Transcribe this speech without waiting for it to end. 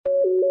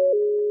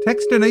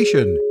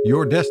Techstination,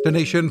 your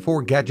destination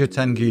for gadgets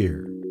and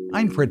gear.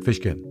 I'm Fred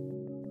Fishkin.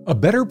 A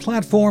better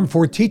platform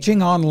for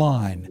teaching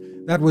online.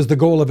 That was the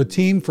goal of a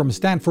team from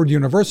Stanford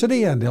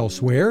University and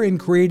elsewhere in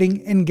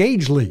creating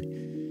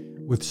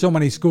Engageli. With so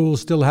many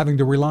schools still having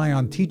to rely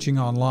on teaching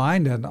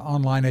online and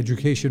online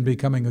education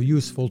becoming a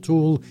useful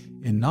tool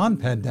in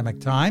non-pandemic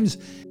times,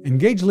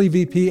 Engageli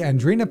VP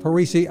Andrina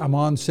Parisi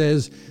Amon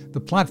says the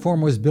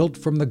platform was built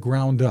from the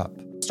ground up.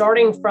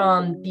 Starting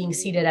from being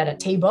seated at a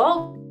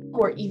table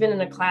or even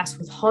in a class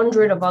with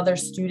hundreds of other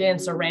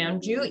students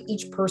around you,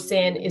 each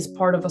person is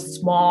part of a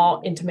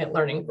small, intimate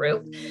learning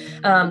group.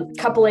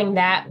 Coupling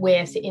that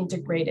with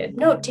integrated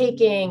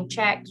note-taking,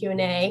 chat,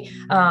 Q&A,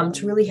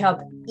 to really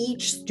help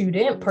each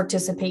student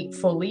participate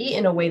fully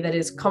in a way that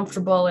is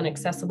comfortable and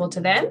accessible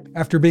to them.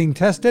 After being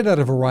tested at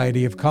a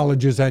variety of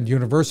colleges and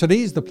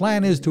universities, the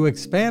plan is to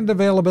expand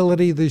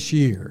availability this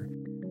year.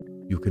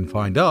 You can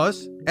find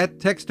us at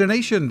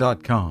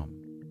Techstination.com.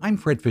 I'm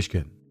Fred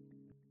Fishkin.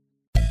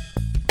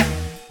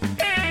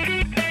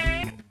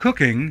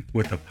 Cooking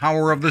with the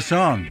power of the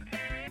sun.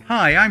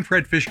 Hi, I'm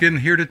Fred Fishkin,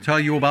 here to tell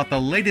you about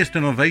the latest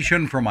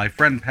innovation from my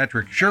friend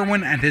Patrick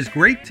Sherwin and his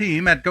great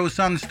team at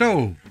GoSun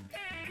Stove.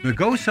 The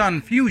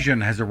GoSun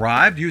Fusion has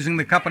arrived using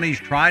the company's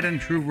tried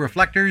and true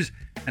reflectors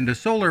and a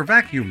solar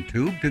vacuum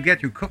tube to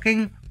get you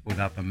cooking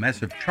without the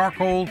mess of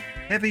charcoal,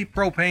 heavy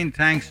propane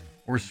tanks,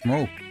 or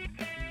smoke.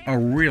 A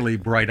really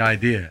bright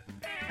idea.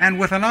 And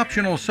with an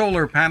optional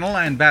solar panel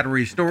and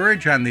battery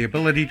storage and the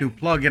ability to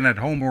plug in at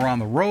home or on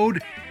the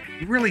road,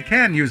 you really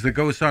can use the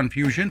GoSun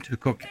Fusion to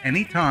cook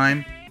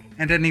anytime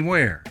and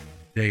anywhere,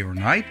 day or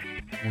night,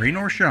 rain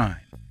or shine.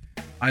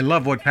 I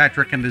love what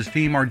Patrick and his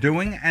team are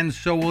doing, and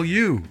so will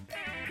you.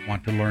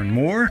 Want to learn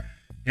more?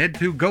 Head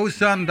to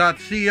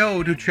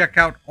gosun.co to check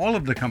out all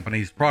of the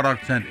company's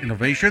products and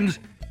innovations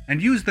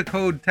and use the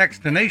code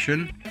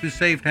Techstination to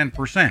save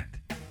 10%.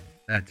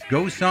 That's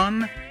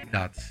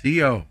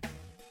gosun.co.